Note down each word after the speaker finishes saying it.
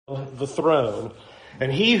the throne.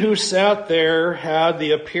 And he who sat there had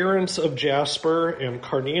the appearance of jasper and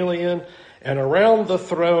carnelian, and around the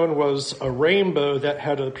throne was a rainbow that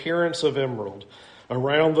had an appearance of emerald.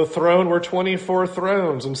 Around the throne were 24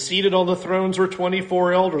 thrones, and seated on the thrones were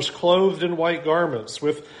 24 elders, clothed in white garments,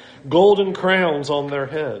 with golden crowns on their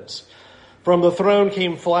heads. From the throne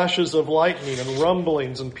came flashes of lightning and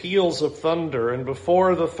rumblings and peals of thunder, and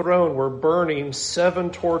before the throne were burning 7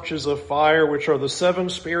 torches of fire, which are the 7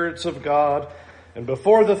 spirits of God. And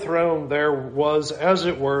before the throne there was, as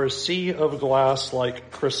it were, a sea of glass like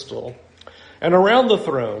crystal. And around the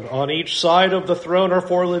throne, on each side of the throne, are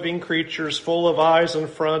 4 living creatures, full of eyes in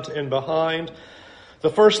front and behind. The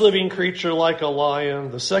first living creature like a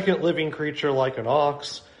lion, the second living creature like an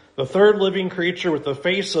ox, the third living creature with the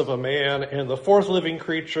face of a man, and the fourth living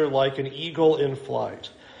creature like an eagle in flight.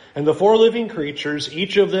 And the 4 living creatures,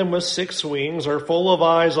 each of them with 6 wings, are full of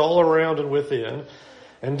eyes all around and within.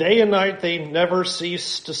 And day and night they never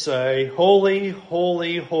cease to say, Holy,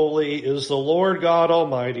 holy, holy is the Lord God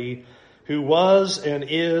Almighty, who was and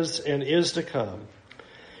is to come.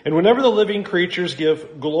 And whenever the living creatures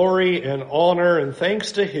give glory and honor and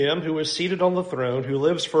thanks to him who is seated on the throne, who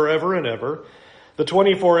lives forever and ever, the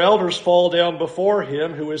 24 elders fall down before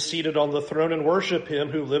him who is seated on the throne and worship him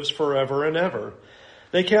who lives forever and ever.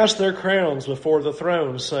 They cast their crowns before the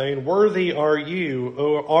throne, saying, Worthy are you,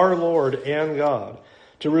 O our Lord and God,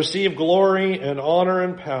 to receive glory and honor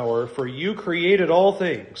and power, for you created all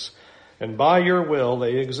things, and by your will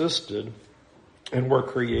they existed and were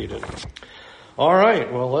created. All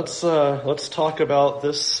right, well, let's talk about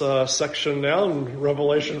this section now in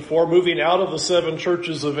Revelation 4. Moving out of the 7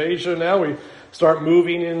 churches of Asia now, we start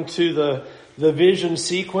moving into the vision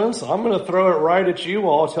sequence. I'm going to throw it right at you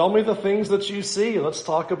all. Tell me the things that you see. Let's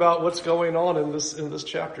talk about what's going on in this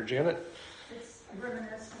chapter. Janet? It's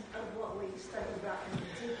reminiscent of what we studied about in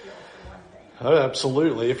Ezekiel, for one thing. Oh,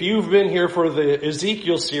 absolutely. If you've been here for the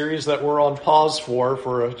Ezekiel series that we're on pause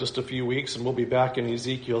for just a few weeks, and we'll be back in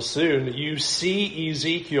Ezekiel soon, you see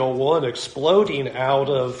Ezekiel 1 exploding out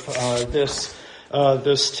of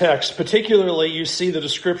this text. Particularly, you see the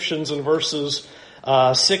descriptions in verses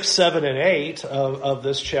 6, 7, and 8 of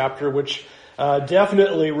this chapter, which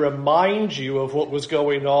definitely remind you of what was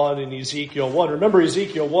going on in Ezekiel 1. Remember,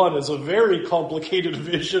 Ezekiel 1 is a very complicated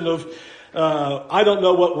vision of, I don't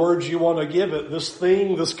know what words you want to give it. This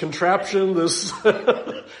thing, this contraption, this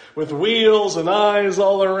with wheels and eyes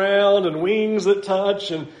all around and wings that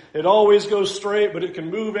touch, and it always goes straight, but it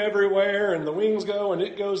can move everywhere, and the wings go and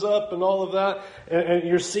it goes up and all of that. And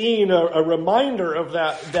you're seeing a reminder of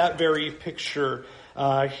that very picture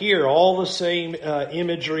here. All the same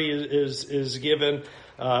imagery is given.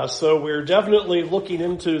 So we're definitely looking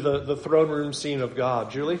into the throne room scene of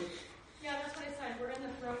God. Julie? Yeah, that's what I said. We're in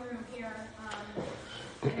the throne room here.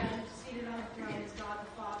 And seated on the throne is God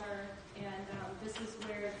the Father. And this is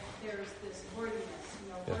where there's this worthiness.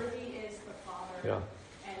 Worthy is the Father. Yeah.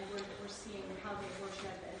 And we're seeing how they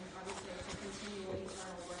worship, and obviously it's a continual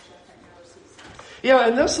eternal worship that never ceases. Yeah,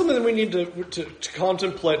 and that's something that we need to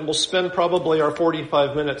contemplate, and we'll spend probably our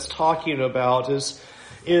 45 minutes talking about is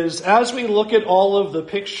as we look at all of the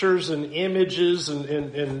pictures and images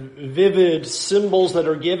and vivid symbols that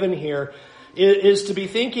are given here, is to be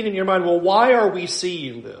thinking in your mind, well, why are we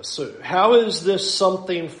seeing this? So how is this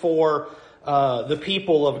something for the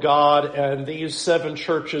people of God and these 7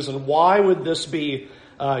 churches, and why would this be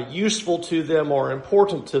useful to them or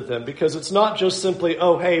important to them? Because it's not just simply,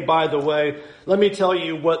 oh, hey, by the way, let me tell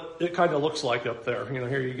you what it kind of looks like up there.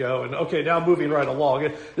 Here you go. And okay, now moving right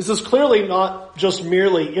along. This is clearly not just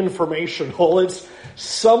merely informational. It's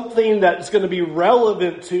something that's going to be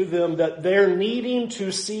relevant to them that they're needing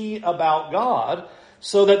to see about God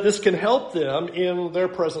so that this can help them in their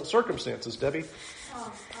present circumstances. Debbie?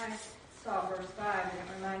 I saw verse 5, and it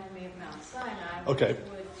reminded me of Mount Sinai, Okay.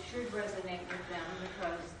 which should resonate with them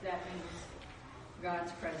because that means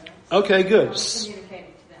God's presence. Okay, good.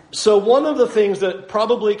 Communicating to them. So one of the things that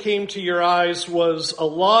probably came to your eyes was a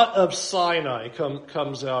lot of Sinai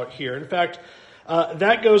comes out here. In fact,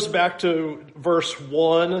 that goes back to verse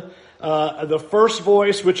 1. The first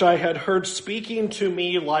voice which I had heard speaking to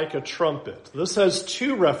me like a trumpet. This has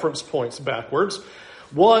 2 reference points backwards.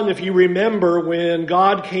 One, if you remember, when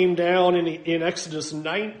God came down in Exodus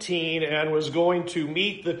 19 and was going to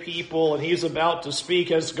meet the people, and he's about to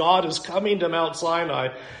speak, as God is coming to Mount Sinai,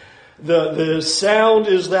 the sound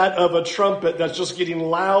is that of a trumpet that's just getting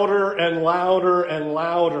louder and louder and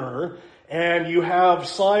louder. And you have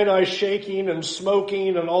Sinai shaking and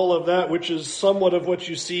smoking and all of that, which is somewhat of what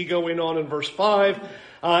you see going on in verse 5.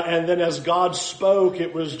 And then as God spoke,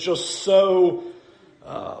 it was just so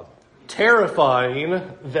terrifying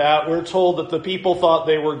that we're told that the people thought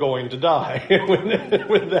they were going to die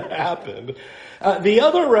when that happened. The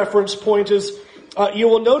other reference point is, you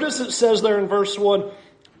will notice it says there in verse 1,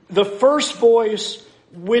 the first voice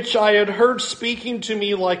which I had heard speaking to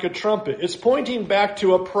me like a trumpet. It's pointing back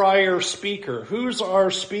to a prior speaker. Who's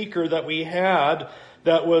our speaker that we had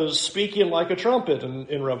that was speaking like a trumpet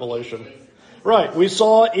in Revelation? Right. We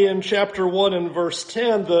saw in chapter 1 and verse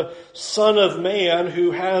 10 the Son of Man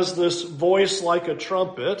who has this voice like a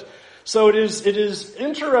trumpet. So it is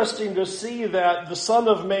interesting to see that the Son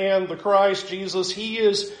of Man, the Christ Jesus, he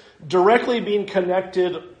is directly being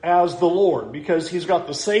connected as the Lord because he's got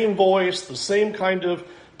the same voice, the same kind of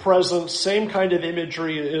presence, same kind of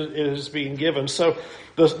imagery is being given. So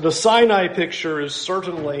the Sinai picture is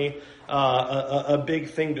certainly a big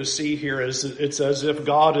thing to see here. It's as if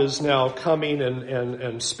God is now coming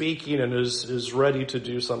and speaking and is ready to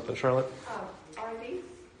do something. Charlotte? Are these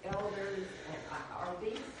elders, are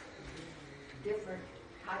these different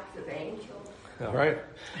types of angels? All right.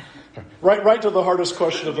 Right to the hardest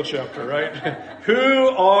question of the chapter, right? Who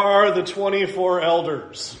are the 24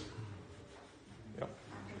 elders? Yep.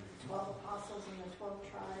 12 apostles and the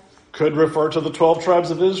 12 tribes. Could refer to the 12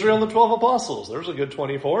 tribes of Israel and the 12 apostles. There's a good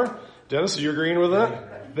 24. Dennis, are you agreeing with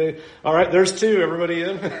that? All right, there's 2. Everybody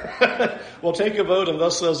in? We'll take a vote and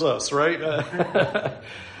thus says us, right?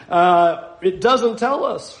 It doesn't tell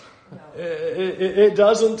us. It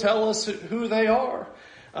doesn't tell us who they are.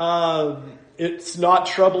 It's not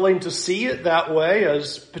troubling to see it that way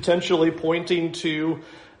as potentially pointing to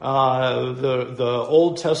the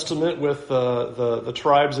Old Testament with the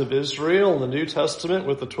tribes of Israel and the New Testament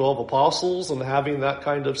with the 12 apostles and having that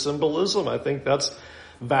kind of symbolism. I think that's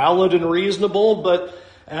valid and reasonable, but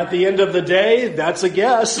at the end of the day, that's a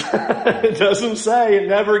guess. It doesn't say. It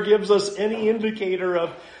never gives us any indicator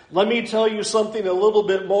of, let me tell you something a little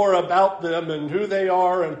bit more about them and who they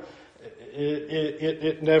are, and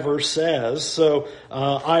it never says. So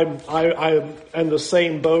I'm in the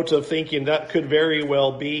same boat of thinking that could very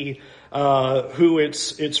well be who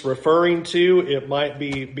it's referring to. It might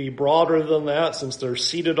be broader than that since they're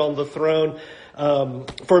seated on the throne.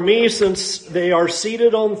 For me, since they are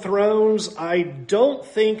seated on thrones, I don't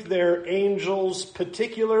think they're angels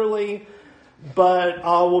particularly, but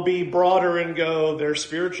I will be broader and go, they're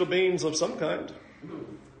spiritual beings of some kind.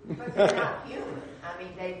 But they're not human. I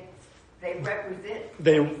mean, they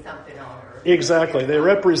represent something on earth. Exactly. They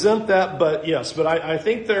represent that, but yes. But I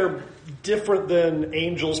think they're different than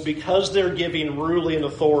angels because they're giving ruling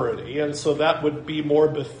authority. And so that would be more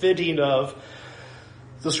befitting of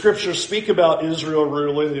the scriptures speak about Israel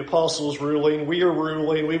ruling, the apostles ruling, we are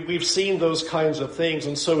ruling. We've seen those kinds of things.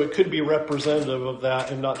 And so it could be representative of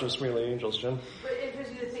that and not just merely angels, Jen. But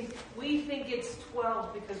interesting to think, we think it's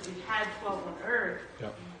 12 because we had 12 on earth.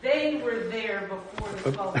 Yep. They were there before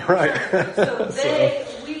the 12 on right. earth.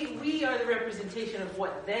 So we are the representation of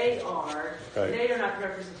what they are. Right. They are not the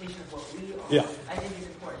representation of what we are. Yeah. I think it's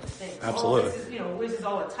important to think. Absolutely. This is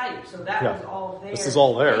all a type. So that was all there. This is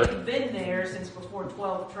all there. They've been there since before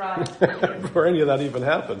 12 tribes. Before any of that even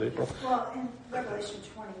happened, April. Well, in Revelation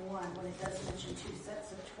 21, when it does mention 2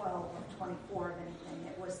 sets of 12 or 24 of anything,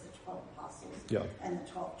 it was the 12 apostles and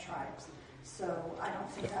the 12 tribes. So I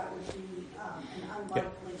don't think that would be an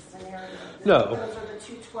unlikely scenario. No. Those are the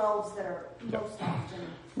 2 12s that are most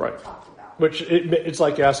often talked about. Which it's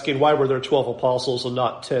like asking, why were there 12 apostles and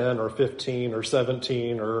not 10 or 15 or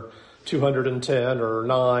 17 or 210 or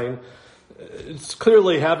 9? It's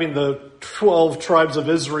clearly having the 12 tribes of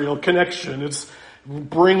Israel connection. It's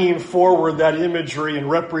bringing forward that imagery and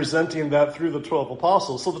representing that through the 12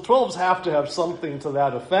 apostles. So the 12s have to have something to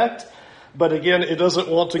that effect. But again, it doesn't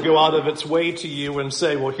want to go out of its way to you and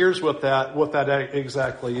say, well, here's what that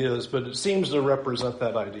exactly is. But it seems to represent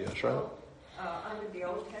that idea, Charlotte. Under the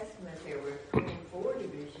Old Testament, there were 3 and 4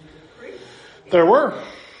 divisions of priests. There were.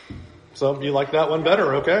 So you like that one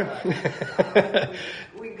better, okay?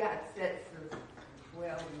 We've got sets of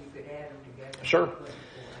 12, and you could add them together. Sure.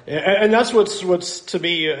 And that's what's to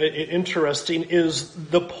me interesting is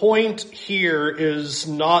the point here is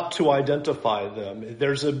not to identify them.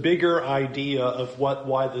 There's a bigger idea of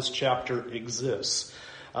why this chapter exists.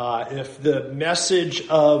 If the message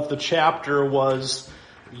of the chapter was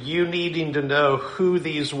you needing to know who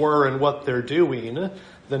these were and what they're doing,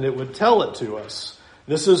 then it would tell it to us.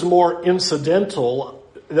 This is more incidental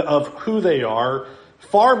of who they are.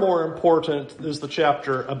 Far more important is the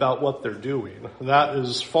chapter about what they're doing. That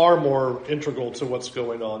is far more integral to what's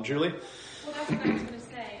going on. Julie? Well, that's what I was going to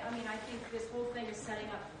say. I mean, I think this whole thing is setting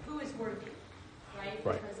up who is worthy, right?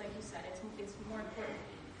 Because like you said, it's more important.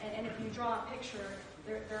 And if you draw a picture,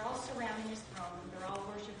 they're all surrounding his throne. They're all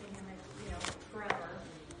worshiping him.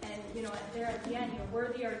 there at the end,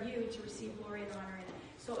 worthy are you to receive glory and honor. And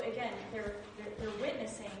so again, they're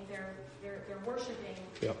witnessing, they're worshiping,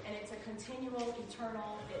 and it's a continual,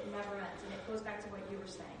 eternal, it never ends. And it goes back to what you were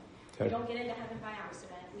saying. Okay. We don't get into heaven by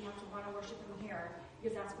accident. We have to want to worship Him here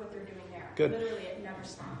because that's what they're doing there. Good. Literally, it never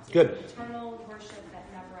stops. It's Good. an eternal worship that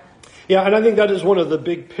never ends. Yeah, and I think that is one of the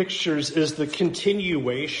big pictures, is the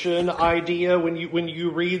continuation idea. When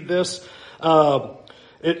you read this,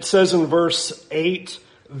 it says in verse 8,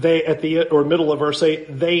 middle of verse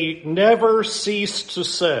 8, they never cease to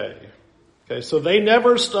say. Okay, so they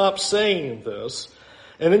never stop saying this.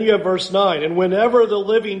 And then you have verse 9, and whenever the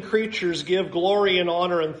living creatures give glory and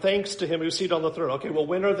honor and thanks to Him who's seated on the throne. Okay, well,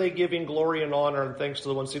 when are they giving glory and honor and thanks to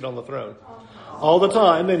the one seated on the throne? All the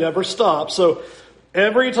time. They never stop. So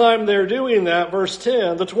every time they're doing that, verse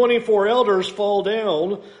 10, the 24 elders fall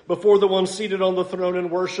down before the one seated on the throne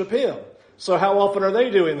and worship Him. So how often are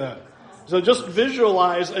they doing that? So just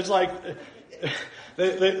visualize, it's like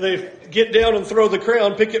they get down and throw the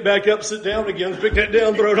crown, pick it back up, sit down again, pick it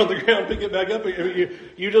down, throw it on the ground, pick it back up.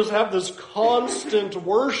 You just have this constant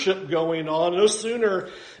worship going on. No sooner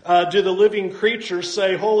do the living creatures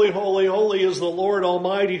say, holy, holy, holy is the Lord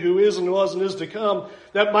Almighty, who is and was and is to come.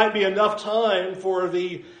 That might be enough time for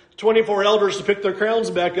the 24 elders to pick their crowns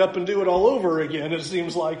back up and do it all over again, it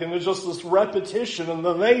seems like. And it's just this repetition, and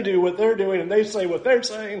then they do what they're doing, and they say what they're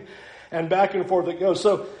saying, and back and forth it goes.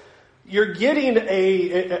 So you're getting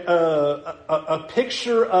a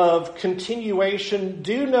picture of continuation.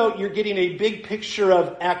 Do note you're getting a big picture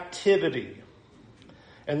of activity.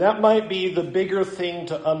 And that might be the bigger thing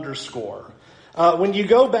to underscore. When you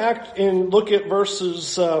go back and look at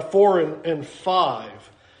verses 4 and 5,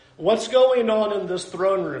 what's going on in this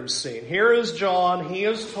throne room scene? Here is John. He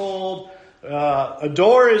is told a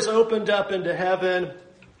door is opened up into heaven.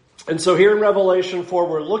 And so here in Revelation 4,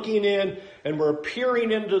 we're looking in and we're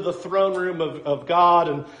peering into the throne room of God.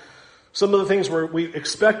 And some of the things we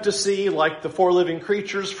expect to see, like the 4 living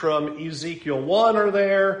creatures from Ezekiel 1 are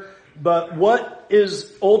there. But what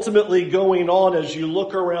is ultimately going on as you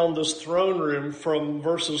look around this throne room from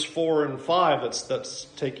verses 4 and 5 that's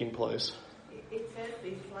taking place? It says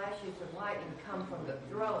these flashes of lightning come from the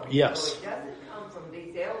throne. Yes. So it doesn't come from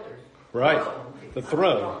these elders. Right. The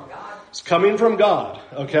throne. It's coming from God.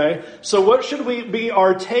 Okay. So what should be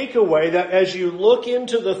our takeaway? That as you look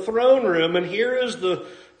into the throne room, and here is the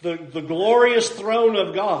glorious throne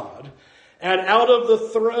of God, and out of the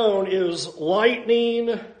throne is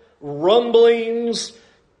lightning, rumblings,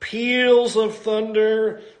 peals of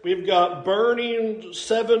thunder. We've got burning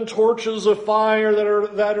 7 torches of fire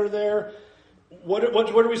that are there. What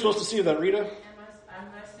are we supposed to see in that, Rita? Am I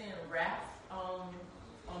seeing wrath on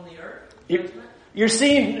the earth? You're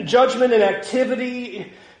seeing judgment and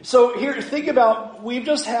activity. So here, think about, we've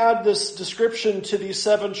just had this description to these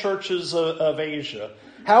 7 churches of Asia.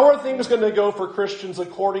 How are things going to go for Christians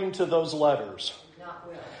according to those letters? Not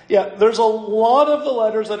well. Yeah, there's a lot of the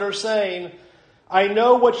letters that are saying, I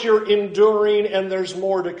know what you're enduring and there's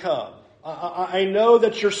more to come. I know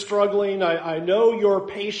that you're struggling. I know your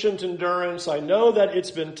patient endurance. I know that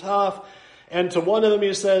it's been tough. And to one of them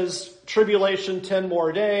he says, tribulation 10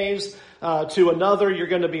 more days. To another, you're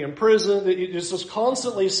going to be in prison. It's just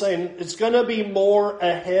constantly saying it's going to be more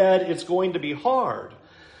ahead. It's going to be hard.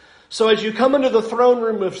 So as you come into the throne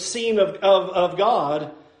room of scene of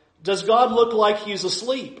God, does God look like He's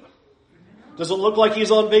asleep? Does it look like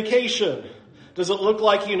He's on vacation? Does it look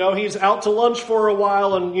like, He's out to lunch for a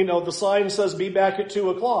while and, the sign says be back at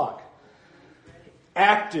 2:00?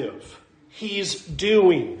 Active. He's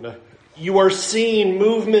doing. You are seeing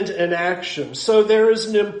movement and action. So there is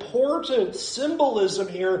an important symbolism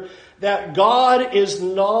here that God is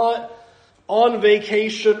not on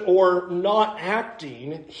vacation or not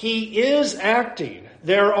acting. He is acting.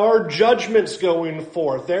 There are judgments going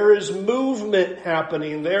forth. There is movement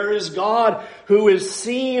happening. There is God who is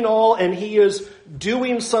seeing all, and He is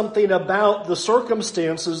doing something about the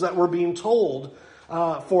circumstances that we're being told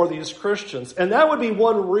for these Christians. And that would be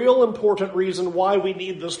one real important reason why we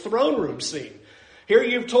need this throne room scene. Here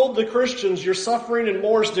you've told the Christians you're suffering and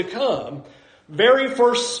more is to come. Very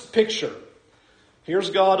first picture. Here's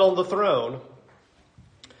God on the throne.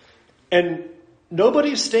 And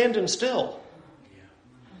nobody's standing still.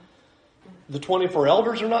 The 24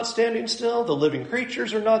 elders are not standing still. The living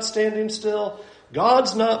creatures are not standing still.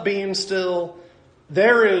 God's not being still.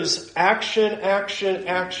 There is action, action,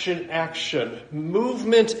 action, action.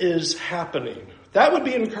 Movement is happening. That would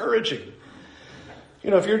be encouraging.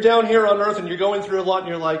 If you're down here on earth and you're going through a lot and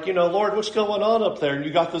you're like, Lord, what's going on up there? And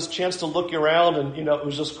you got this chance to look around and, it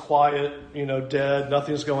was just quiet, dead,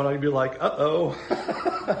 nothing's going on. You'd be like,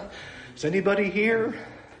 uh-oh. Is anybody here?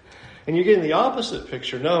 And you're getting the opposite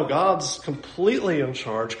picture. No, God's completely in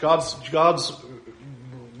charge. God's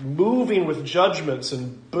moving with judgments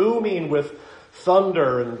and booming with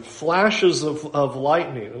thunder and flashes of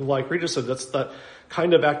lightning. And like Rita said, that's that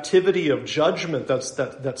kind of activity of judgment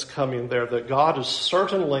that's coming there, that God is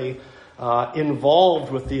certainly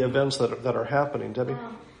involved with the events that are happening. Debbie?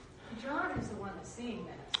 John is the one that's seeing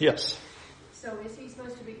that. Yes. So is he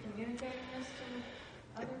supposed to be communicating this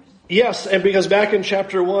to others? Yes, and because back in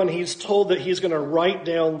chapter 1, he's told that he's going to write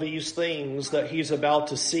down these things that he's about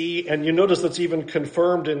to see. And you notice that's even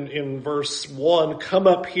confirmed in verse 1. Come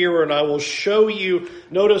up here and I will show you.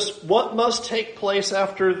 Notice what must take place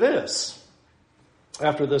after this.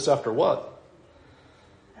 After this, after what?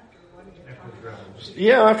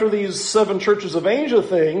 Yeah, after these 7 churches of Asia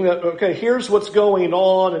thing, that, okay, here's what's going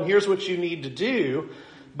on and here's what you need to do.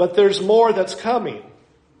 But there's more that's coming.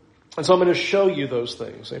 And so I'm going to show you those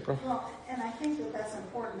things. April? Well, and I think that's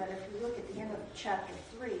important, that if you look at the end of chapter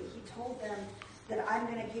 3, he told them that I'm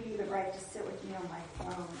going to give you the right to sit with me on my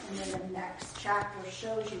throne. And then the next chapter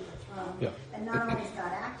shows you the throne. Yeah. And not only is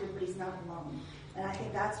God active, but he's not alone. And I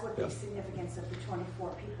think that's what the significance of the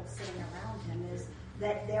 24 people sitting around him is,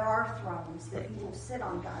 that there are thrones, that he will sit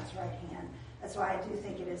on God's right hand. That's why I do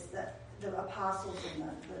think it is the apostles and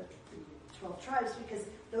the 12 tribes, because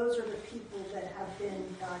those are the people that have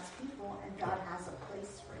been God's people, and God has a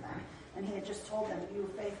place for them. And he had just told them, you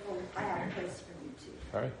were faithful, I have a place for you too.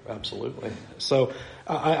 All right, absolutely. So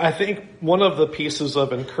I think one of the pieces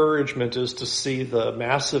of encouragement is to see the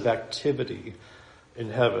massive activity in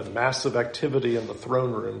heaven, massive activity in the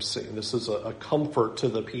throne room scene. This is a comfort to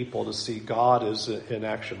the people to see God is in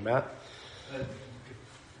action. Matt?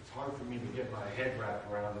 It's hard for me to get my head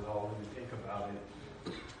wrapped around it all when you think about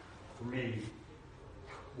it. For me,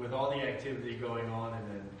 with all the activity going on and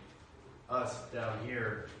then us down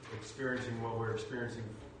here experiencing what we're experiencing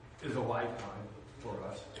is a lifetime for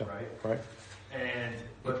us, right? Right.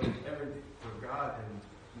 But everything for God and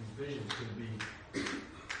these visions can be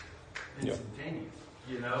instantaneous,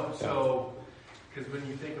 you know? Yeah. So, because when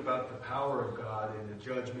you think about the power of God and the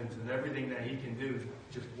judgments and everything that he can do,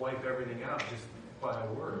 just wipe everything out just by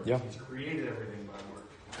a word. Yeah. He's created everything by word.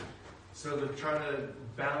 So to try to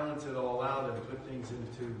balance it all out and put things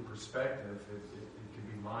into perspective, it can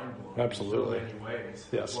be mind-blowing. Absolutely. In so many ways.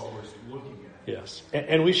 Yes. What we're looking at. Yes.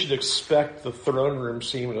 And we should expect the throne room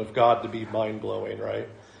scene of God to be mind-blowing, right?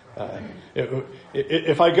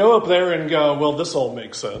 If I go up there and go, well, this all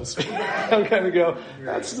makes sense, I'm going to go,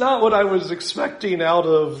 that's not what I was expecting out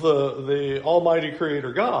of the Almighty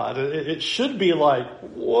Creator God. It should be like,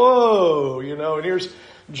 whoa, you know, and here's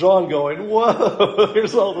John going, whoa,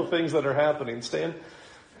 here's all the things that are happening. Stan? And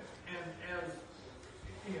as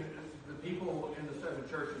you know, the people in the 7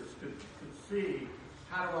 churches could see,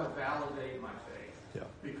 how do I validate my faith? Yeah.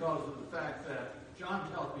 Because of the fact that John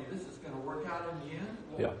tells me this is going to work out in the end.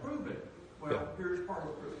 Well, prove it. Well, here's part of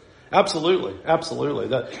the proof. Absolutely, absolutely.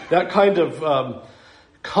 That kind of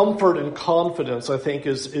comfort and confidence, I think,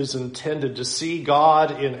 is intended to see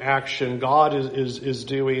God in action. God is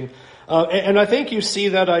doing. And I think you see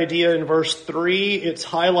that idea in verse 3. It's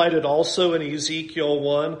highlighted also in Ezekiel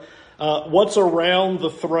 1. What's around the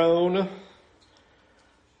throne?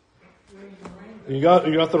 You got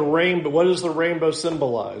the rainbow. What does the rainbow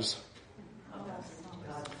symbolize?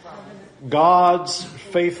 God's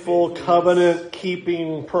faithful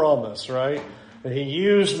covenant-keeping promise, right? And he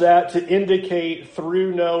used that to indicate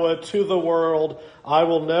through Noah to the world, I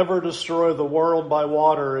will never destroy the world by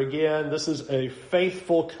water again. This is a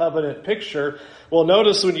faithful covenant picture. Well,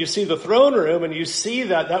 notice when you see the throne room and you see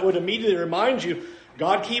that would immediately remind you,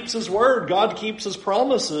 God keeps his word, God keeps his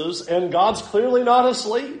promises, and God's clearly not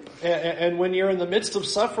asleep. And when you're in the midst of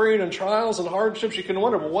suffering and trials and hardships, you can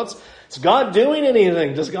wonder, well, is God doing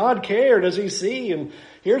anything? Does God care? Does he see? And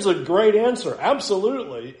here's a great answer.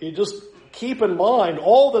 Absolutely. You just keep in mind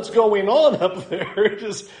all that's going on up there. It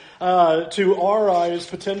is, to our eyes,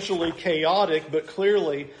 potentially chaotic, but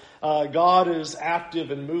clearly God is active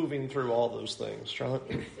and moving through all those things. Charlotte?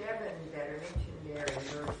 7 that are mentioned there in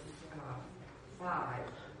verse 5.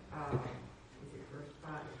 Is it verse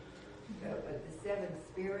 5? The 7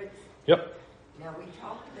 spirits. Yep. Now, we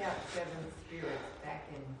talked about 7 spirits back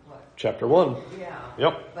in what? Chapter 1. Yeah.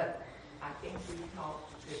 Yep. But I think we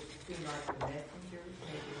talked, it seemed like the messengers,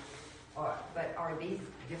 maybe. But are these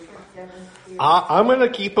different 7 spirits? I'm going to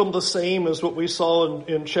keep them the same as what we saw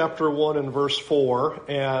in chapter 1 and verse 4.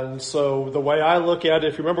 And so the way I look at it,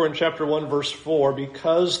 if you remember in chapter 1, verse 4,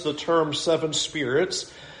 because the term 7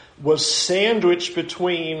 spirits was sandwiched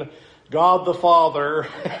between God the Father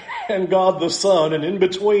and God the Son, and in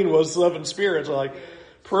between was 7 spirits. Like,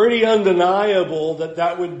 pretty undeniable that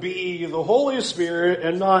that would be the Holy Spirit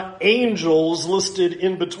and not angels listed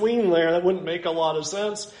in between there. That wouldn't make a lot of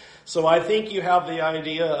sense. So I think you have the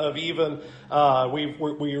idea of even,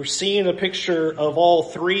 we are seeing a picture of all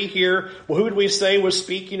three here. Well, who did we say was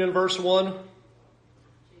speaking in verse 1?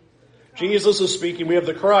 Jesus is speaking. We have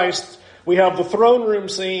the Christ. We have the throne room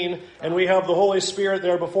scene, and we have the Holy Spirit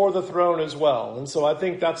there before the throne as well. And so I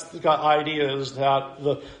think that's the idea, is that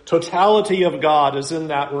the totality of God is in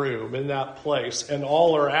that room, in that place, and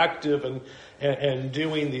all are active and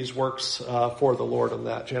doing these works for the Lord in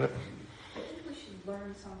that. Janet? I think we should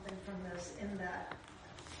learn something from this, in that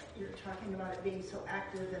you're talking about it being so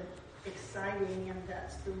active and exciting, and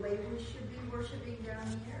that's the way we should be worshiping down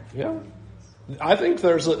here. Yeah. I think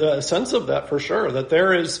there's a sense of that for sure, that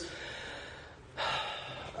there is...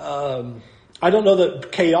 I don't know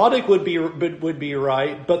that chaotic would be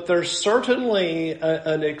right, but there's certainly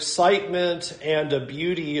an excitement and a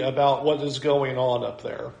beauty about what is going on up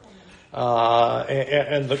there,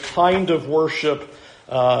 and the kind of worship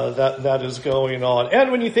that is going on.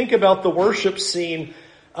 And when you think about the worship scene,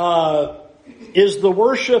 is the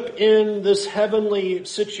worship in this heavenly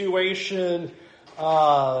situation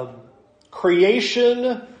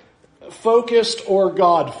creation focused or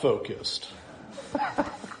God focused?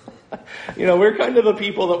 We're kind of the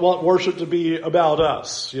people that want worship to be about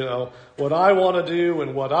us, what I want to do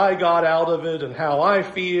and what I got out of it and how I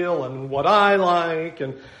feel and what I like.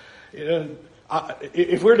 And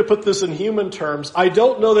if we're to put this in human terms, I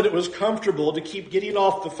don't know that it was comfortable to keep getting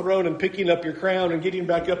off the throne and picking up your crown and getting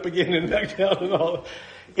back up again and back down and all.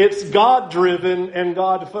 It's God-driven and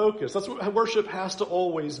God-focused. That's what worship has to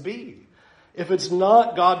always be. If it's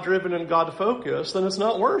not God-driven and God-focused, then it's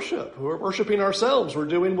not worship. We're worshiping ourselves. We're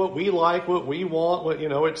doing what we like, what we want.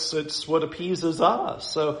 It's what appeases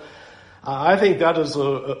us. So I think that is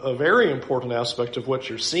a very important aspect of what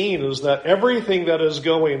you're seeing, is that everything that is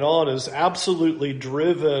going on is absolutely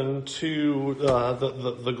driven to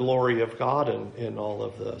the glory of God in all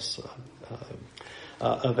of this.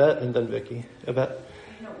 Yvette and then Vicki. Yvette?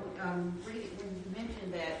 When you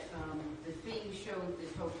mentioned that the theme showed the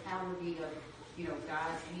totality of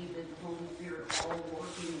God's Jesus, the Holy Spirit, all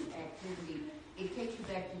working in activity, it takes you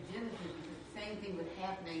back to Genesis, because the same thing was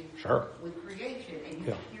happening with creation, and you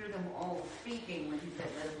hear them all speaking when he said,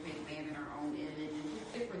 "Let us make man in our own image," and just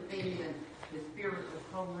different things, and the Spirit was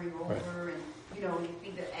hovering over, and you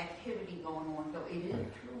see the activity going on. So it is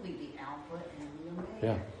truly the Alpha and the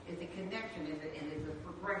Omega. It's a connection, and it's a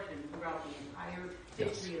progression throughout the entire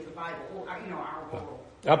history of the Bible, or our world.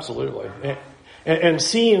 Absolutely. And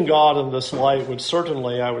seeing God in this light would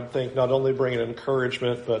certainly, I would think, not only bring an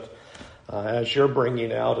encouragement, but as you're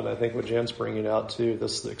bringing out, and I think what Jen's bringing out too,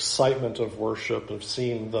 this excitement of worship, of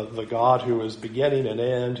seeing the God who is beginning and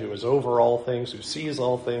end, who is over all things, who sees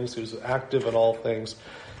all things, who's active in all things.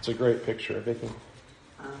 It's a great picture. Vicki?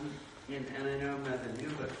 And I know I'm nothing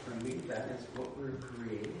new, but for me, that is what we're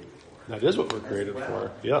created for. That is what we're created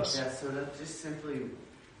for, yes. Yeah, so that just simply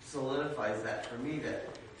solidifies that for me,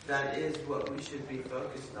 that is what we should be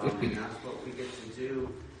focused on, and that's what we get to do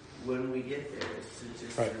when we get there, is to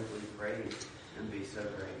just simply praise and be so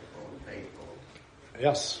grateful and faithful.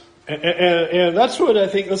 Yes. And that's what I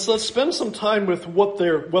think. Let's spend some time with what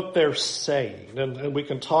they're saying, and we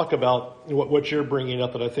can talk about what you're bringing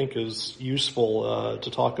up that I think is useful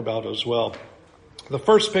to talk about as well. The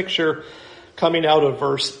first picture coming out of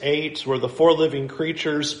verse 8, where the four living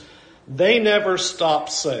creatures, they never stop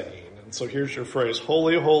saying. And so here's your phrase: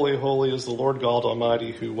 "Holy, holy, holy is the Lord God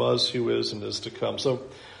Almighty, who was, who is, and is to come." So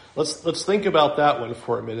let's think about that one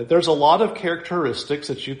for a minute. There's a lot of characteristics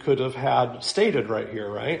that you could have had stated right here,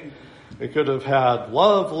 right? We could have had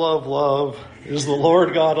love, love, love is the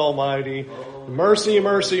Lord God Almighty. Mercy,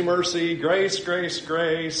 mercy, mercy. Grace, grace,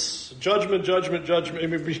 grace. Judgment, judgment, judgment. I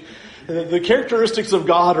mean, the characteristics of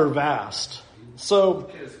God are vast. So,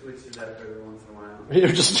 switch it up every once in a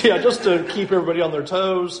while. just to keep everybody on their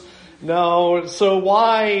toes. No, so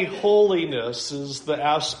why holiness is the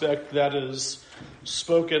aspect that is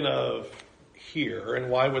spoken of here, and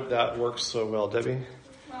why would that work so well, Debbie?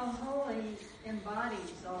 Well, holy embodies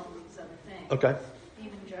all these other things. Okay.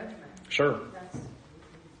 Even judgment. Sure. That's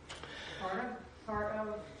part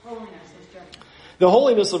of holiness is judgment. The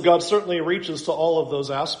holiness of God certainly reaches to all of those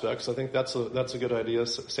aspects. I think that's a good idea,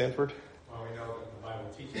 Sanford. Well, we know that the Bible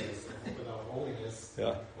teaches us that without holiness,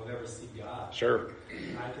 we'll never see God. Sure.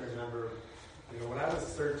 I can remember, when I was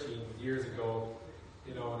searching years ago,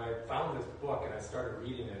 and I found this book and I started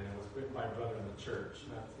reading it, and it was written by a brother in the church.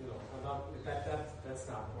 That's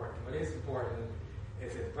not important. What is important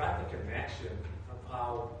is it brought the connection of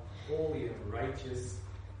how holy and righteous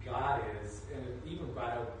God is, and it even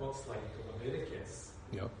brought out books like Leviticus.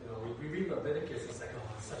 Yeah. You know, we read Leviticus, it's like,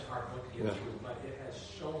 oh, it's such a hard book to get through, but it has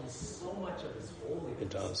shown so much of His holiness. It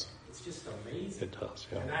does. It's just amazing. It does,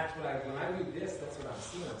 yeah. And that's what when I read this, that's what I'm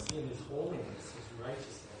seeing. I'm seeing His holiness, His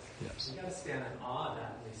righteousness. Yes. We got to stand in awe of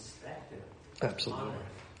that and respect Him. Absolutely.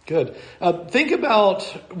 Good. Think about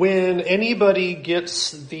when anybody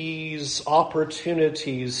gets these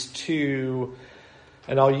opportunities to,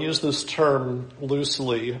 and I'll use this term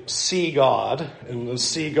loosely, see God, and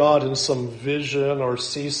see God in some vision or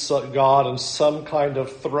see God in some kind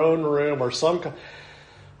of throne room or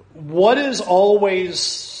what is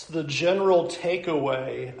always the general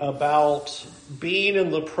takeaway about being in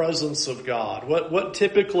the presence of God? What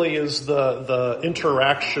typically is the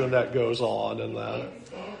interaction that goes on in that?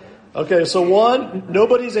 Okay, so one,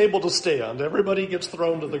 nobody's able to stand. Everybody gets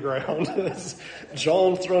thrown to the ground.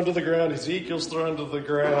 John's thrown to the ground. Ezekiel's thrown to the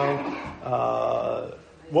ground.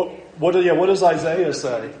 What does Isaiah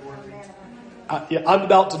say? I'm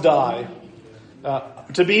about to die.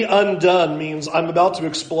 To be undone means I'm about to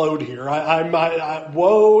explode here.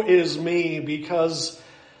 Woe is me, because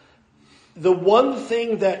the one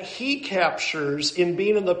thing that he captures in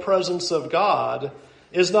being in the presence of God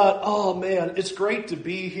is not, oh man, it's great to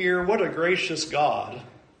be here. What a gracious God.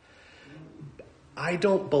 I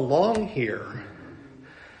don't belong here.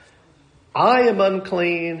 I am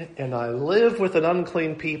unclean and I live with an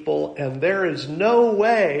unclean people, and there is no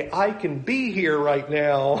way I can be here right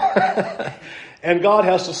now. And God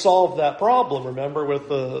has to solve that problem, remember, with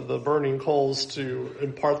the burning coals to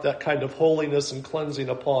impart that kind of holiness and cleansing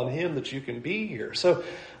upon Him that you can be here. So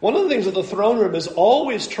one of the things that the throne room is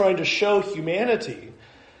always trying to show humanity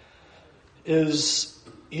is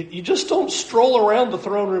you just don't stroll around the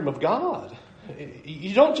throne room of God.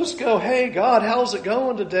 You don't just go, hey, God, how's it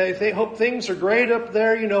going today? Hope things are great up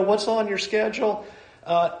there. You know, what's on your schedule?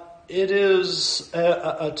 It is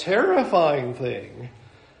a terrifying thing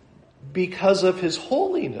because of His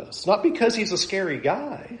holiness. Not because He's a scary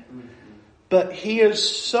guy, but He is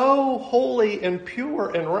so holy and pure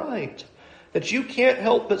and right that you can't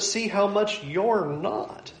help but see how much you're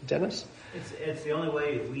not. Dennis? It's the only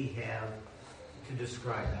way that we have to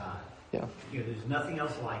describe God. Yeah. You know, there's nothing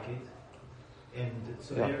else like it. And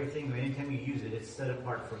so everything, anytime you use it, it's set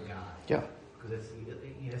apart for God. Yeah. Because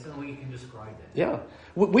that's the only way you can describe that. Yeah.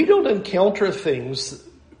 We don't encounter things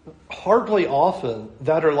hardly often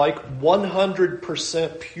that are like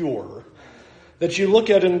 100% pure, that you look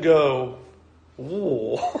at and go,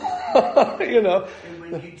 ooh. You know. And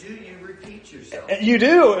when you do, you repeat yourself. You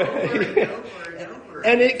do. Over and over and over.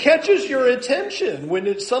 And it catches your attention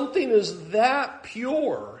when something is that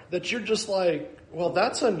pure that you're just like, well,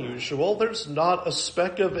 that's unusual. There's not a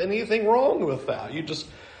speck of anything wrong with that.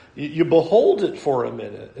 You behold it for a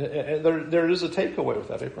minute. And there is a takeaway with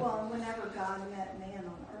that, April. Well, and whenever God met man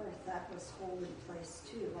on earth, that was holy place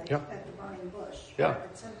too. Like at the burning bush,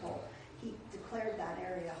 at the temple, He declared that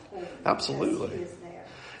area holy. Absolutely. He is there.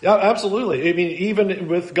 Yeah, absolutely. I mean, even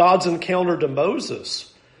with God's encounter to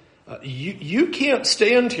Moses, you can't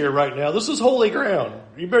stand here right now. This is holy ground.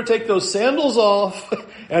 You better take those sandals off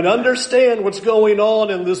and understand what's going on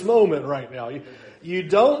in this moment right now. You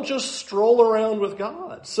don't just stroll around with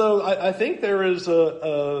God. So I think there is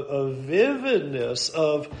a vividness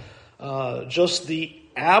of just the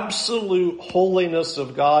absolute holiness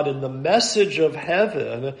of God, and the message of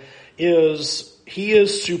heaven is He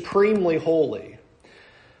is supremely holy.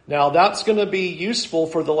 Now that's going to be useful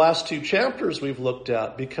for the last two chapters we've looked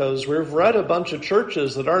at, because we've read a bunch of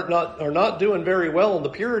churches that are not doing very well in the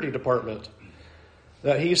purity department.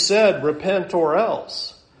 That He said, repent or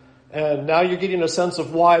else. And now you're getting a sense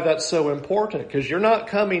of why that's so important, because you're not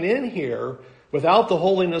coming in here without the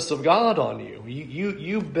holiness of God on you.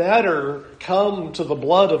 You better come to the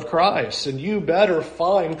blood of Christ, and you better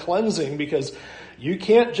find cleansing, because you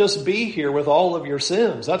can't just be here with all of your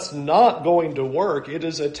sins. That's not going to work. It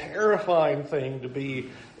is a terrifying thing to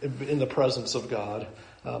be in the presence of God.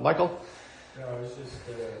 Michael? No, it's just,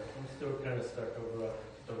 I'm still kind of stuck over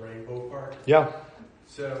the rainbow part. Yeah.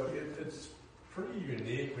 So it's pretty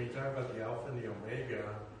unique when you talk about the Alpha and the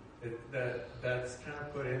Omega. That's kind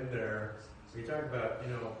of put in there. We talk about,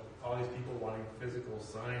 all these people wanting physical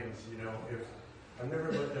signs. If I've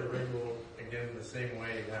never looked at a rainbow again the same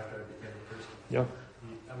way after I became a Christian. Yeah.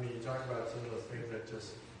 You talk about some of those things that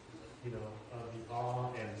just, the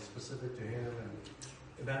awe and specific to Him,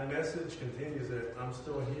 and that message continues that I'm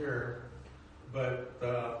still here, but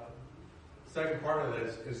the second part of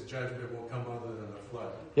that is judgment will come other than the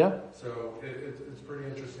flood. Yeah. So it's pretty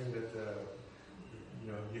interesting that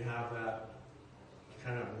you have that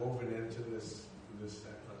kind of woven into this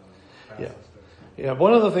passage. Yeah,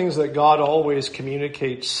 one of the things that God always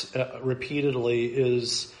communicates repeatedly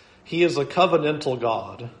is he is a covenantal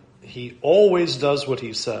God. He always does what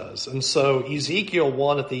he says. And so Ezekiel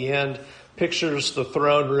 1 at the end pictures the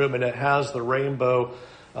throne room, and it has the rainbow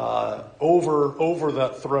over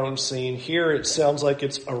that throne scene. Here it sounds like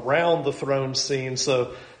it's around the throne scene,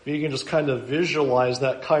 so you can just kind of visualize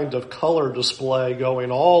that kind of color display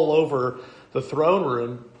going all over the throne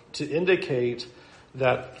room to indicate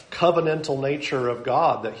that covenantal nature of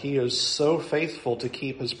God, that he is so faithful to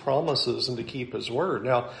keep his promises and to keep his word.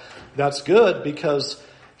 Now, that's good because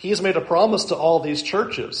he's made a promise to all these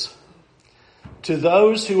churches. To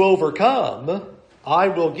those who overcome, I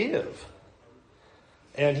will give.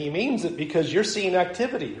 And he means it because you're seeing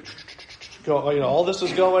activity. All this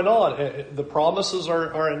is going on. The promises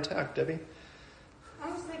are intact, Debbie. I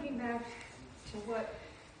was thinking back to what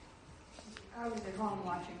I was at home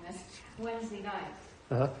watching this Wednesday night.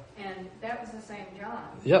 Uh-huh. And that was the same John.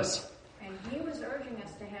 Yes. And he was urging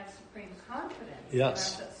us to have supreme confidence.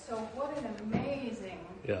 Yes. And I thought, so what an amazing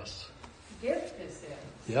gift this is.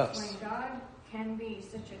 Yes. When God can be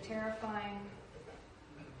such a terrifying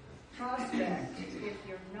prospect if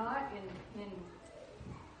you're not in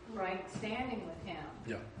right standing with him.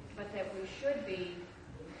 Yeah. But that we should be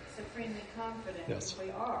supremely confident if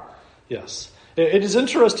we are. Yes. It is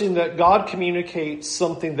interesting that God communicates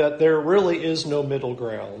something that there really is no middle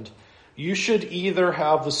ground. You should either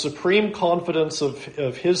have the supreme confidence of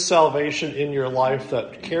his salvation in your life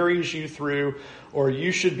that carries you through, or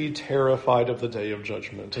you should be terrified of the day of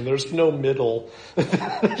judgment. And there's no middle.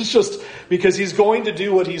 It's just because he's going to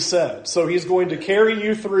do what he said. So he's going to carry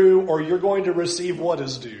you through, or you're going to receive what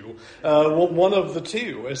is due. One of the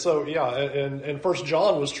two. And so, and 1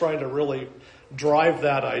 John was trying to really drive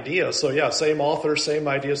that idea. So same author, same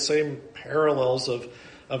idea, same parallels of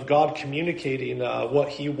God communicating what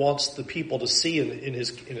he wants the people to see in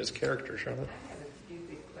his character. Charlotte? I have a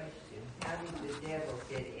stupid question. How did the devil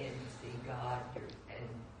get in to see God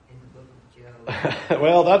in the book of Job?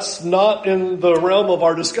 Well, that's not in the realm of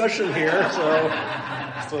our discussion here.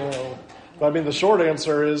 So I mean, the short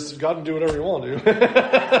answer is God can do whatever you want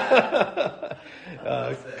to.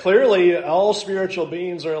 Clearly, all spiritual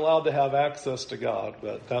beings are allowed to have access to God,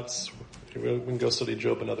 but we can go study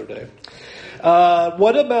Job another day.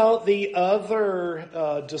 What about the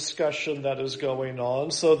other discussion that is going on?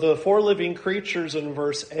 So the four living creatures in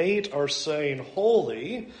verse 8 are saying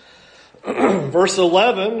holy. Verse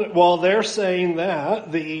 11, while they're saying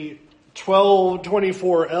that, the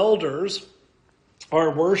 24 elders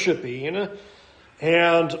are worshiping.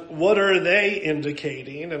 And what are they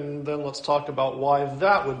indicating? And then let's talk about why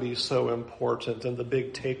that would be so important and the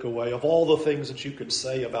big takeaway of all the things that you could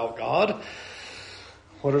say about God.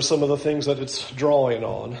 What are some of the things that it's drawing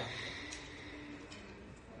on?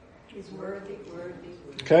 Is worthy.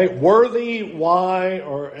 Okay, worthy, why,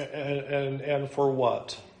 and for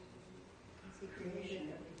what?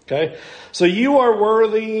 Okay, so you are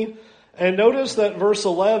worthy, and notice that verse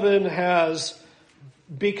 11 has,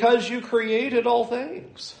 because you created all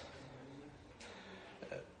things.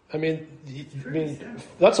 I mean,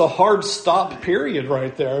 that's a hard stop period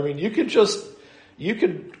right there. I mean, you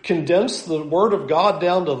could condense the word of God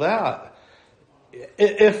down to that.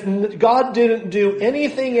 If God didn't do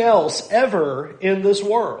anything else ever in this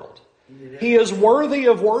world, he is worthy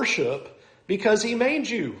of worship because he made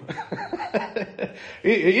you.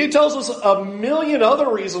 He tells us a million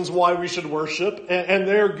other reasons why we should worship, and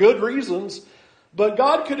they're good reasons. But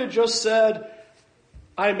God could have just said,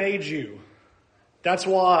 I made you. That's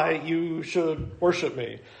why you should worship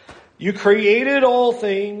me. You created all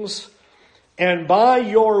things, and by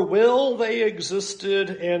your will they existed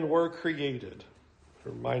and were created. To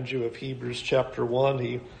remind you of Hebrews chapter 1,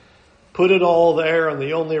 he put it all there, and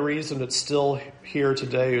the only reason it's still here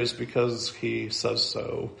today is because he says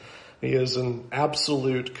so. He is in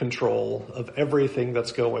absolute control of everything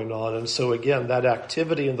that's going on. And so again, that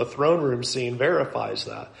activity in the throne room scene verifies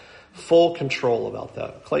that. Full control about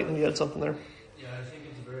that. Clayton, you had something there? Yeah, I think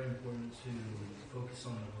it's very important to focus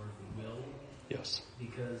on the word will. Yes.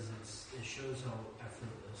 Because it shows how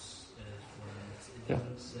effortless it is for him. It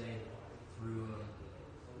doesn't say through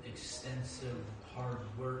extensive hard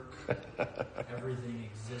work everything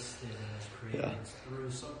existed and was created. Yeah. It's through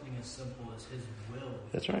something as simple as his will.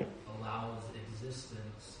 That's right. Allows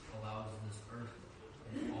existence, allows this earth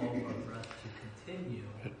and all of our breath to continue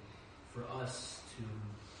for us to,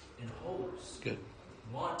 in hopes,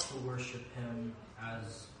 want to worship him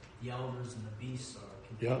as the elders and the beasts are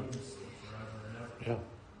continuously forever and ever.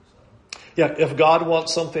 Yeah, if God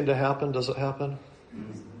wants something to happen, does it happen?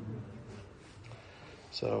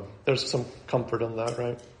 So there's some comfort in that,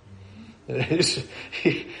 right?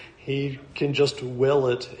 He can just will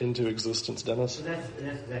it into existence, Dennis. So that's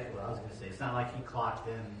exactly what I was going to say. It's not like he clocked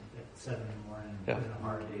in at 7 in the morning and put in a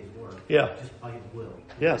hard day's work. Yeah. Just by his will.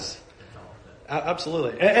 Yes.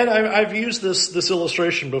 Absolutely. And I've used this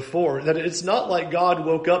illustration before, that it's not like God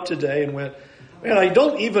woke up today and went, man, I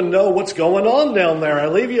don't even know what's going on down there. I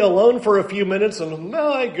leave you alone for a few minutes and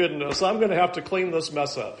my goodness, I'm going to have to clean this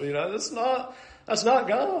mess up. That's not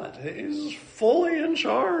God. He's fully in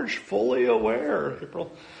charge, fully aware. April?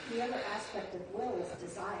 The other aspect of will is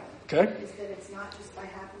desire. Okay. Is that it's not just by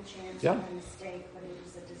happen chance Yeah. or a mistake, but it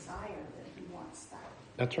is a desire that he wants that.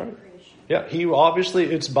 That's right. Creation. Yeah,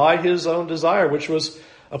 it's by his own desire, which was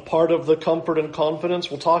a part of the comfort and confidence.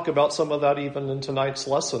 We'll talk about some of that even in tonight's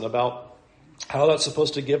lesson, about how that's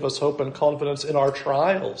supposed to give us hope and confidence in our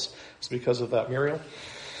trials. It's because of that. Muriel?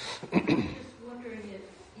 I'm just wondering if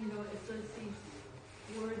those seem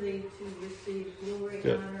worthy to receive glory,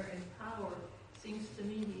 Good. honor, and power. Seems to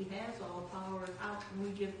me he has all power. How can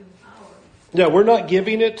we give him power? Yeah, we're not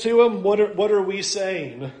giving it to him. What are we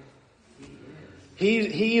saying?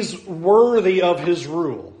 He's worthy of his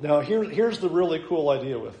rule. Now, here's the really cool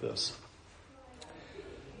idea with this.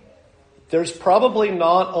 There's probably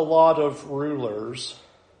not a lot of rulers,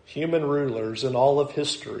 human rulers, in all of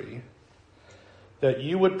history that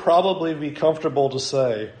you would probably be comfortable to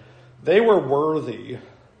say they were worthy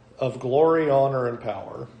of glory, honor, and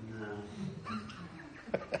power.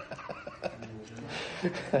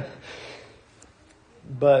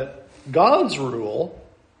 But God's rule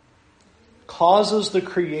causes the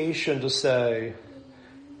creation to say,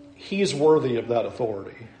 he's worthy of that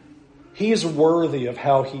authority. He's worthy of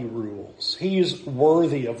how he rules. He's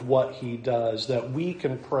worthy of what he does, that we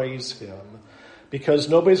can praise him. Because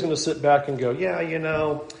nobody's going to sit back and go, I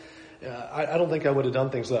don't think I would have done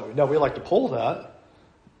things that way. No, we like to pull that,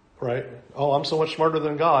 right? Oh, I'm so much smarter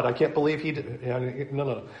than God. I can't believe he did.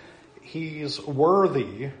 No. He's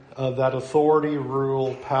worthy of that authority,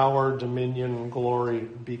 rule, power, dominion, glory,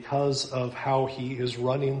 because of how he is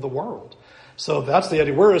running the world. So that's the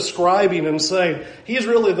idea. We're ascribing and saying, he's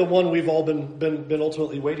really the one we've all been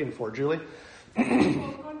ultimately waiting for. Julie? Well,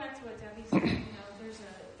 going back to what Debbie said, there's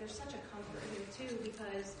such a comfort here too,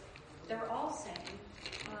 because they're all saying,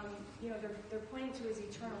 they're pointing to his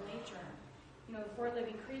eternal nature. The four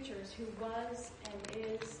living creatures, who was and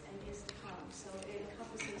is to come. So it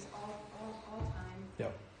encompasses all time,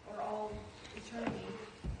 or all eternity.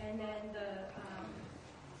 And then the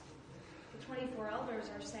 24 elders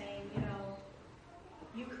are saying,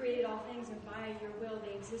 you created all things, and by your will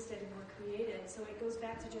they existed and were created. So it goes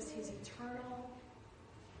back to just his eternal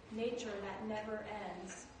nature that never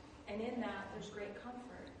ends. And in that, there's great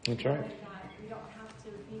comfort. That's right. We don't have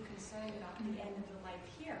to be concerned about the end of the life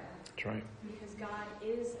here. That's right. Because God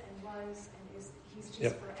is and was and is, he's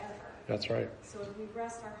just forever. That's right. So if we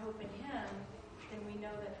rest our hope in him, then we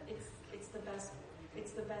know that it's the best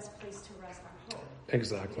place to rest our hope.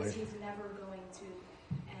 Exactly. Because he's never going to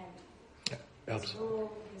end. Yeah, his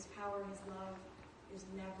rule, his power, his love is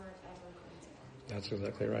never, ever going to end. That's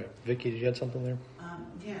exactly right. Vicki, did you add something there? And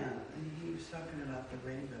he was talking about the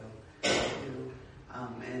rainbow too,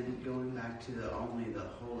 and going back to only the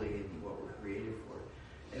holy and what we're created for.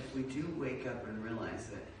 If we do wake up and realize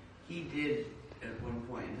that he did at one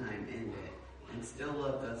point in time end it, and still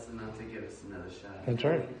loved us enough to give us another shot. That's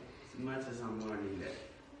right. As much as I'm learning that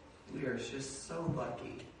we are just so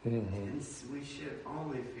lucky, and we should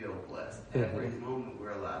only feel blessed every moment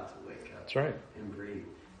we're allowed to wake up. That's right. And breathe,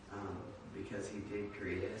 because he did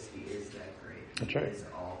create us. He is that great. That's he right. is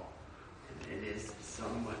all. And it is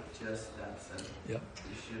somewhat just that simple. Yep.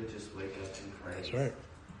 You should just wake up and praise. That's right.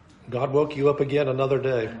 God woke you up again another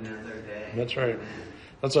day. Another day. That's right.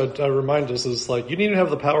 That's what I remind us, is like, you didn't even have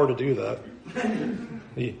the power to do that.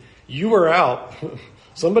 You were out.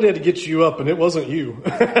 Somebody had to get you up, and it wasn't you.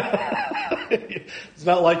 It's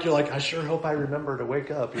not like you're like, I sure hope I remember to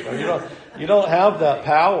wake up. You don't have that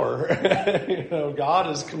power.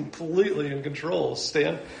 God is completely in control.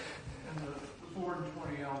 Stan? And the 4 and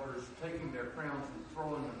 20 elders taking their crowns and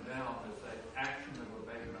throwing them down is an action of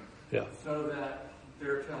abatement. Yeah. So that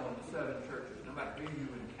they're telling the 7 churches, no matter who you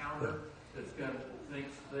encounter that's going to think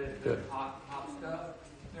they're hot stuff,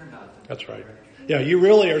 they're nothing. That's right. Yeah, you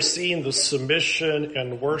really are seeing the submission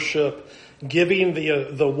and worship, giving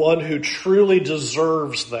the one who truly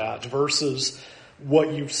deserves that, versus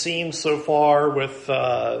what you've seen so far with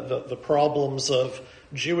the problems of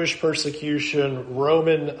Jewish persecution,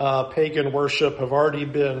 Roman pagan worship have already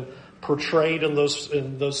been portrayed in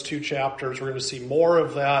those 2 chapters. We're going to see more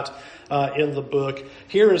of that in the book.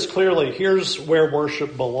 Here's where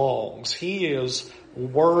worship belongs. He is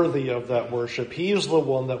worthy of that worship. He's the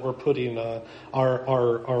one that we're putting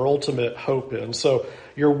our ultimate hope in. So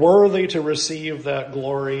you're worthy to receive that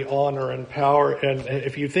glory, honor, and power. And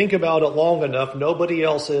if you think about it long enough, nobody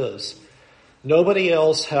else is. Nobody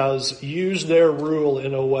else has used their rule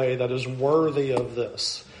in a way that is worthy of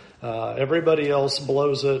this. Everybody else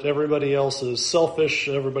blows it. Everybody else is selfish.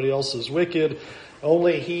 Everybody else is wicked.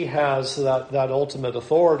 Only he has that ultimate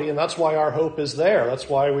authority, and that's why our hope is there. That's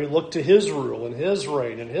why we look to his rule and his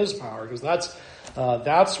reign and his power, because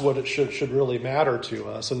that's what it should really matter to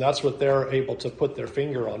us, and that's what they're able to put their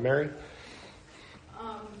finger on. Mary?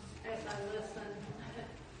 As I listen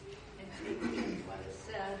and take in what is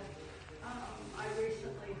said, I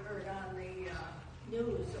recently heard on the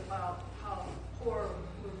news about how poor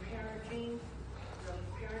we're parenting. The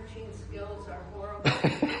parenting skills are horrible.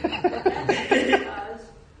 Because,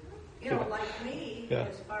 like me,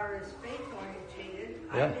 as far as faith orientated,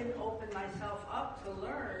 I didn't open myself up to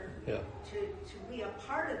learn, to be a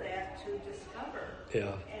part of that, to discover.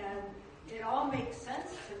 And it all makes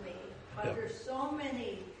sense to me. But there's so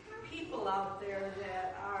many people out there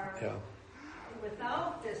that are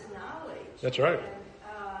without this knowledge. That's right. And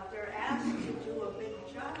they're asked to do a big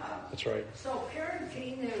job. That's right. So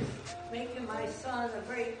parenting is making my son a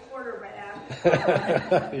great quarterback.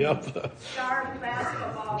 Star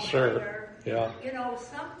basketball player. Yeah.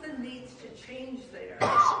 Something needs to change there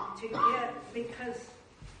because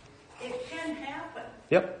it can happen.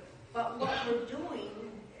 Yep. But what we're doing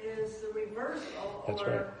is the reversal. That's or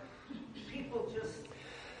right. People just,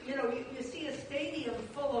 you see a stadium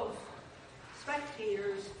full of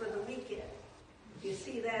spectators for the weekend. You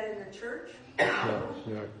see that in the church?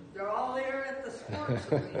 They're all there at the sports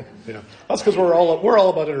arena. That's because we're all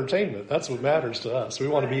about entertainment. That's what matters to us. We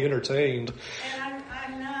want to be entertained. And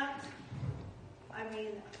I'm not. I mean,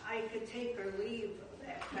 I could take or leave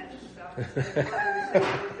that kind of stuff. My brothers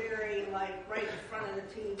are very right in front of the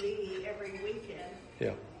TV every weekend.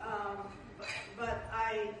 Yeah. But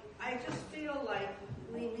I just feel like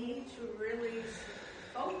we need to really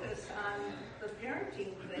focus on the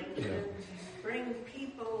parenting thing and bring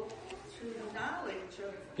people to the knowledge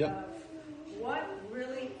of what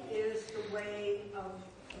really is the way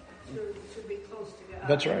to be close to God.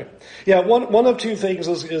 That's right. Yeah, one of two things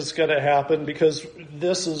is going to happen, because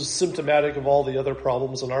this is symptomatic of all the other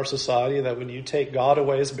problems in our society, that when you take God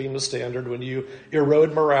away as being the standard, when you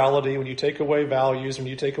erode morality, when you take away values, when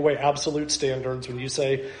you take away absolute standards, when you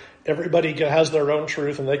say everybody has their own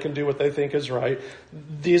truth and they can do what they think is right,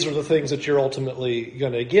 these are the things that you're ultimately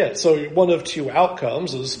going to get. So one of two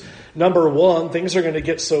outcomes is, number one, things are going to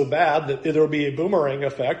get so bad that there will be a boomerang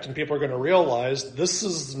effect, and people are going to realize this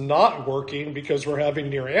is not working because we're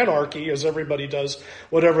having near anarchy as everybody does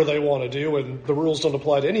whatever they want to do and the rules don't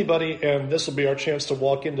apply to anybody, and this will be our chance to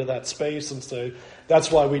walk into that space and say,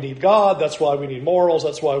 that's why we need God, that's why we need morals,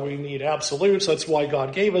 that's why we need absolutes, that's why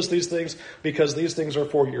God gave us these things, because these things are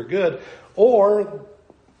for your good. Or,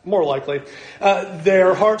 more likely,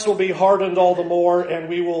 their hearts will be hardened all the more, and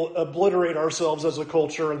we will obliterate ourselves as a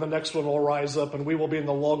culture, and the next one will rise up, and we will be in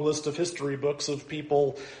the long list of history books of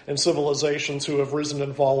people and civilizations who have risen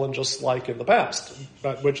and fallen just like in the past,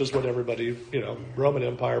 which is what everybody, Roman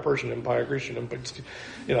Empire, Persian Empire, Grecian Empire,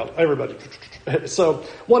 everybody. So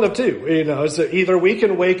one of two, is that either we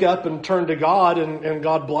can wake up and turn to God and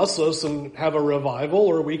God bless us and have a revival,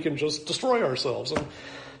 or we can just destroy ourselves. And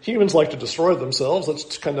humans like to destroy themselves.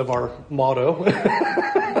 That's kind of our motto.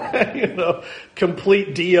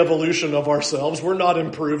 Complete de-evolution of ourselves. We're not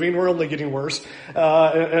improving. We're only getting worse.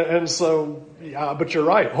 And so, but you're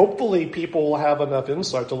right. Hopefully people will have enough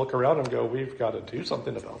insight to look around and go, we've got to do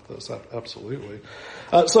something about this. Absolutely.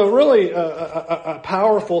 So really a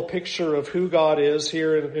powerful picture of who God is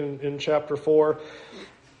here in chapter 4.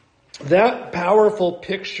 That powerful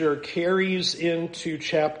picture carries into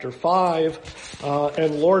chapter 5,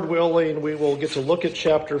 and Lord willing, we will get to look at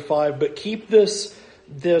chapter 5, but keep this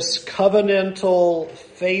covenantal,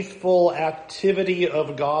 faithful activity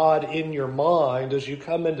of God in your mind as you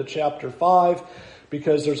come into chapter 5,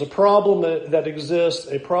 because there's a problem that exists,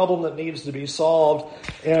 a problem that needs to be solved,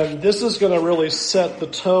 and this is going to really set the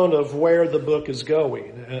tone of where the book is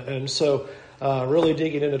going. And so really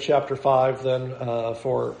digging into chapter 5 then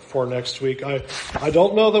for next week. I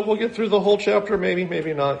don't know that we'll get through the whole chapter,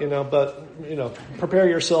 maybe not, but prepare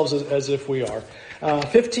yourselves as if we are.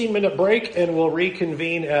 15-minute break, and we'll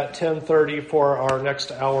reconvene at 10:30 for our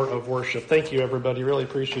next hour of worship. Thank you, everybody. Really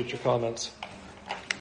appreciate your comments.